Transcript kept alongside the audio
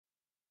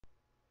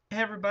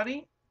Hey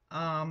everybody,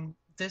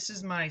 this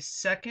is my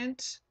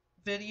second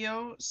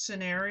video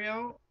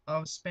scenario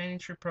of spanning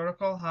tree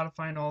protocol, how to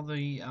find all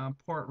the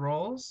port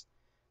roles.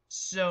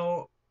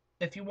 So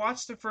if you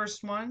watch the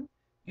first one,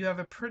 you have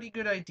a pretty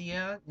good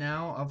idea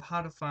now of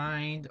how to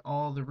find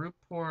all the root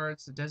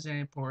ports, the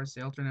designated ports,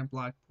 the alternate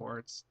block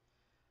ports,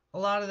 a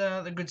lot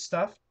of the good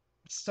stuff.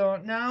 So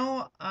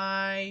now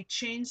I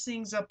changed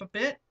things up a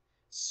bit.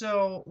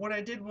 So what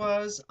I did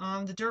was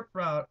on the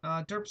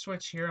derp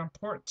switch here on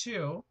port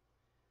 2,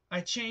 I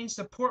changed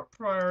the port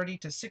priority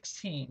to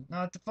 16.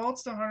 Now it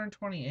defaults to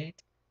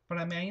 128, but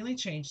I manually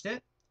changed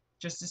it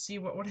just to see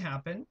what would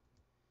happen.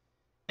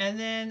 And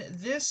then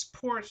this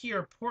port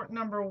here, port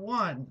number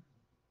 1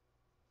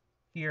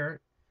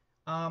 here,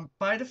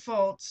 by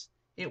default,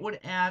 it would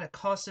add a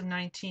cost of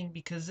 19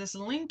 because this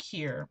link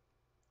here,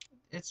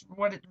 it's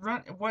what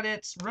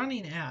it's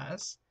running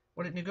as,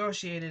 what it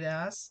negotiated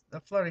as, the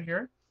flutter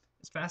here,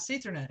 is fast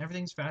Ethernet.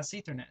 Everything's fast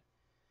Ethernet.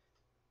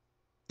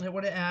 It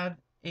would add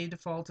a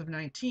default of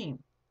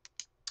 19.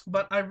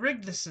 But I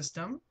rigged the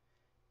system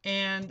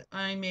and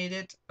I made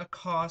it a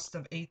cost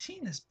of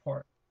 18 this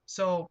port.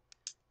 So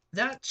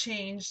that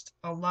changed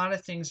a lot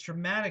of things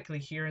dramatically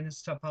here in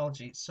this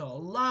topology. So a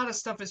lot of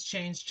stuff has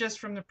changed just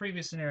from the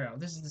previous scenario.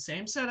 This is the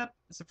same setup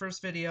as the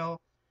first video.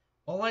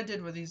 All I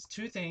did with these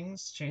two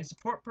things, change the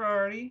port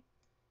priority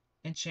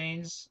and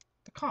change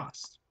the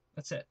cost.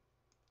 That's it.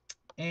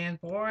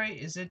 And boy,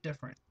 is it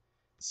different.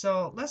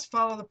 So let's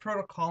follow the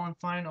protocol and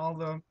find all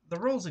the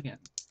roles again.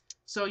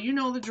 So you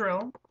know the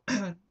drill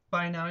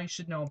by now. You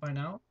should know by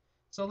now.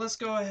 So let's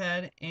go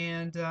ahead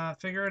and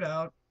figure it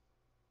out.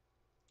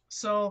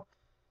 So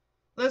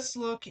let's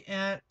look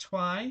at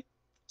TWI.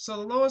 So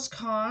the lowest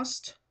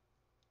cost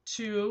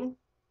to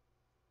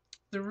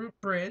the root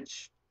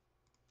bridge,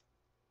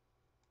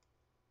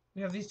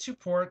 we have these two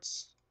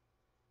ports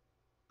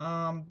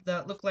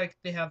that look like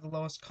they have the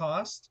lowest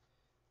cost.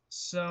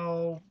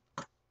 So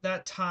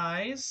that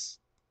ties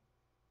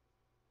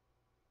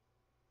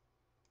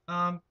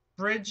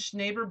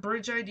neighbor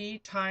bridge ID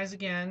ties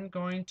again,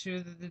 going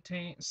to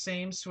the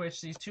same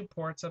switch, these two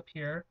ports up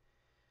here.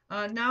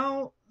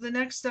 Now the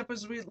next step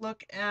is we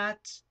look at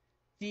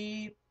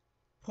the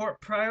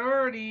port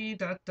priority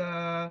that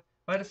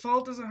by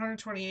default is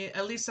 128,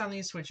 at least on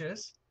these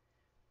switches.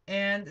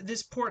 And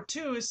this port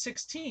 2 is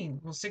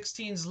 16. Well,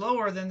 16 is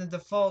lower than the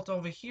default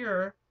over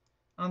here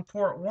on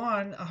port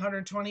 1,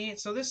 128.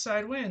 So this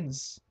side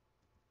wins.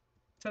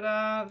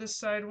 Ta-da! This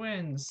side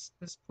wins.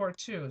 This port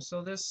 2.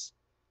 So this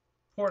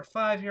port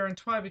 5 here on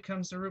TWI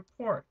becomes the root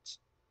port.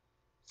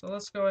 So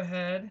let's go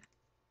ahead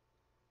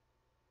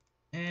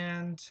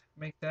and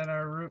make that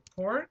our root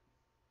port.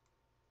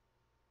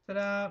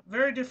 Ta-da!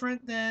 Very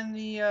different than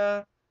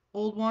the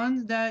old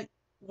one that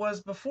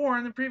was before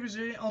in the previous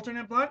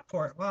alternate block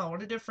port. Wow,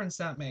 what a difference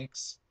that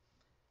makes.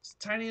 It's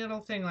a tiny little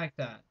thing like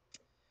that.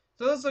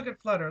 So let's look at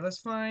Flutter. Let's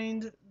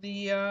find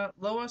the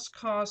lowest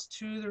cost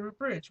to the root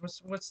bridge.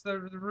 What's the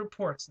root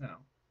ports now?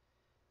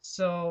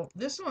 So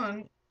this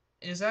one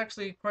is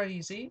actually quite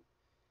easy.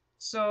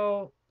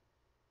 So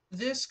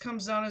this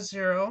comes down to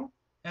 0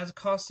 as a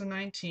cost of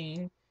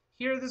 19.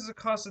 Here this is a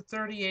cost of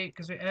 38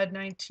 because we add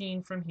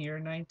 19 from here,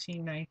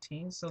 19,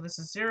 19. So this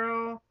is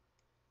 0,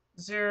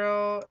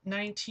 0,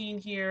 19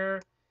 here.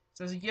 It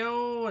says,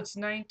 yo, it's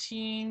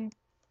 19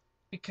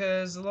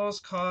 because the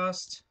lowest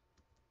cost,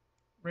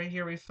 right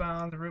here we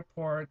found the root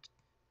port,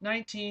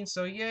 19,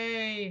 so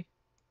yay.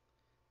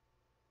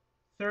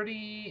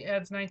 30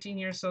 adds 19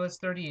 here, so that's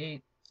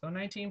 38. So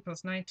 19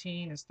 plus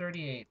 19 is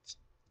 38.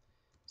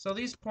 So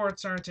these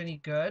ports aren't any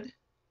good.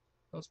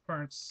 Those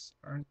ports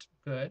aren't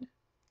good.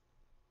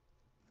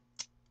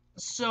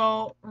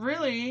 So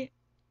really,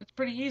 it's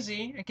pretty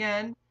easy.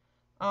 Again,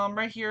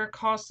 right here,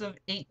 cost of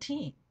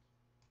 18.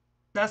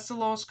 That's the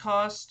lowest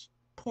cost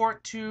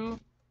port to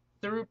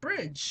the root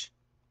bridge,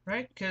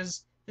 right?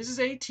 Because this is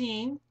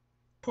 18,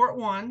 port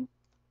 1.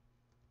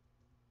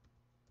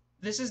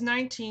 This is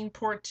 19,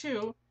 port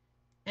 2.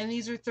 And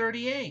these are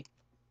 38.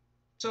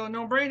 So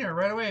no brainer,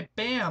 right away,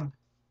 bam,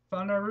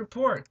 found our root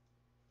port.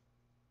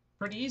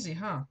 Pretty easy,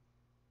 huh?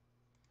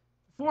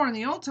 Before in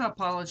the old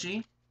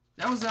topology,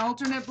 that was the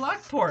alternate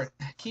block port.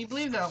 Can you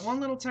believe that? One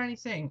little tiny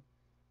thing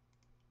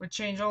would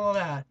change all of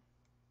that.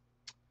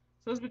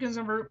 So this becomes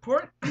our root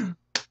port.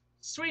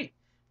 Sweet.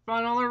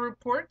 Found all our root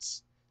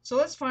ports. So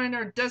let's find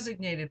our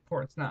designated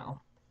ports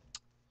now.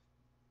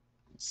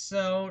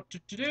 So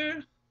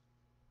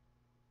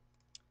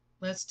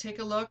let's take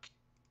a look,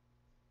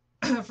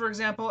 for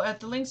example, at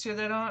the links here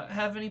that don't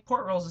have any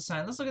port roles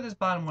assigned. Let's look at this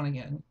bottom one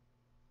again.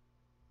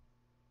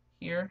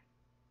 Here.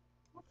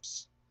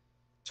 Whoops.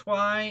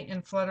 TWI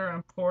and Flutter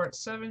on port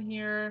 7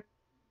 here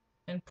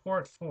and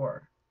port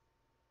 4.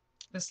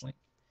 This link.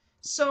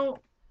 So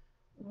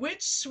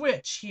which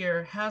switch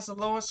here has the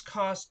lowest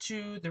cost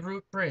to the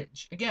root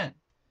bridge? Again,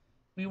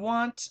 we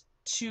want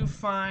to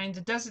find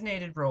the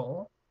designated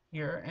role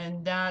here,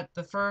 and that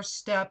the first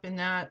step in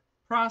that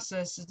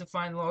process is to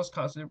find the lowest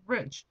cost of the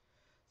bridge.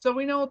 So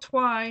we know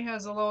TWI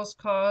has the lowest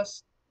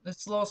cost.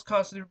 Its lowest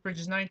cost of the bridge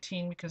is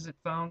 19 because it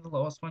found the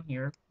lowest one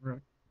here,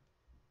 root.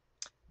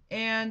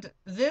 And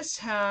this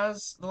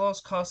has the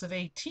lowest cost of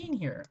 18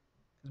 here,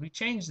 because we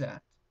changed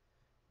that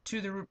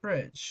to the root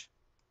bridge.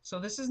 So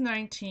this is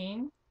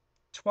 19,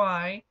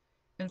 Twy,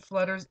 and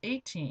Flutter's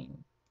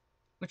 18.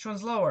 Which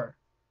one's lower?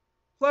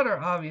 Flutter,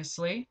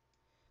 obviously.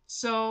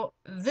 So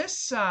this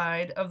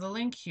side of the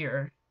link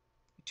here,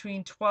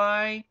 between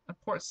Twy on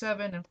port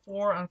 7 and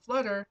 4 on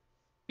Flutter,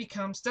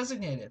 becomes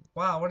designated.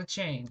 Wow, what a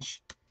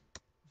change.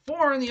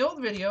 Before, in the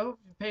old video, if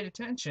you paid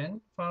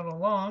attention, followed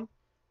along,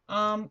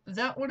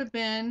 that would have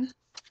been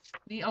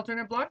the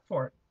alternate block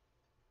port.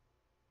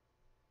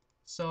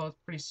 So it's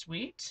pretty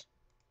sweet.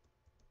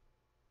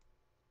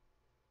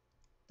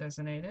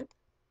 Designated.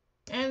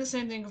 And the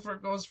same thing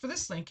goes for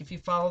this link if you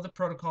follow the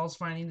protocols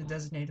finding the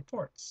designated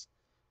ports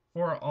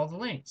for all the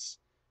links,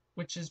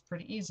 which is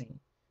pretty easy.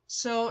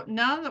 So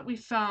now that we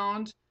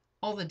found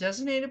all the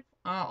designated,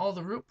 all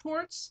the root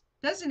ports,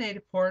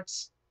 designated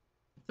ports,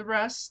 the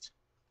rest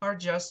are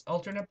just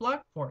alternate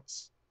block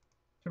ports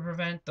to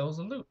prevent those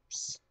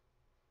loops.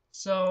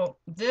 So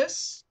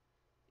this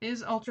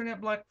is alternate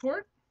block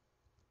port.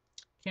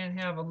 Can't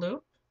have a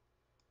loop.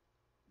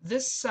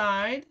 This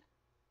side,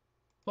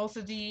 both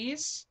of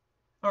these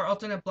are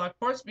alternate block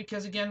ports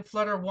because again,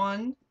 Flutter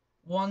 1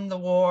 won the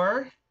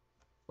war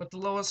with the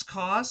lowest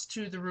cost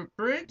to the root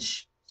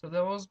bridge. So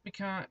those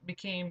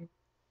became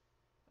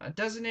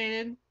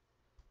designated,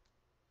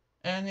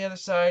 and the other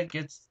side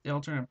gets the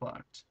alternate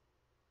blocked.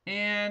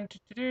 And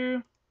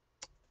here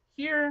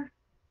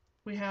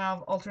we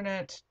have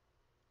alternate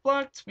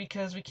blocked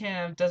because we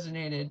can't have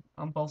designated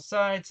on both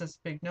sides. That's a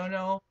big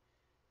no-no.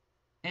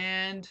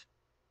 And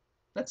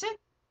that's it.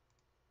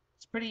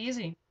 It's pretty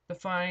easy to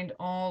find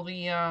all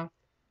the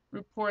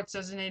root ports,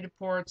 designated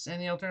ports,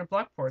 and the alternate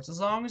block ports. As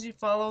long as you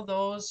follow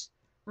those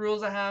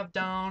rules I have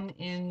down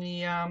in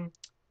the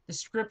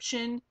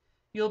description,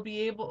 you'll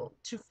be able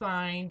to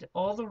find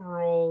all the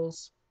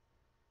roles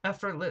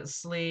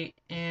effortlessly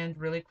and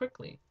really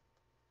quickly.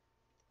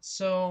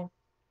 So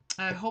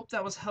I hope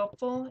that was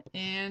helpful,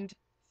 and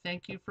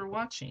thank you for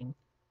watching.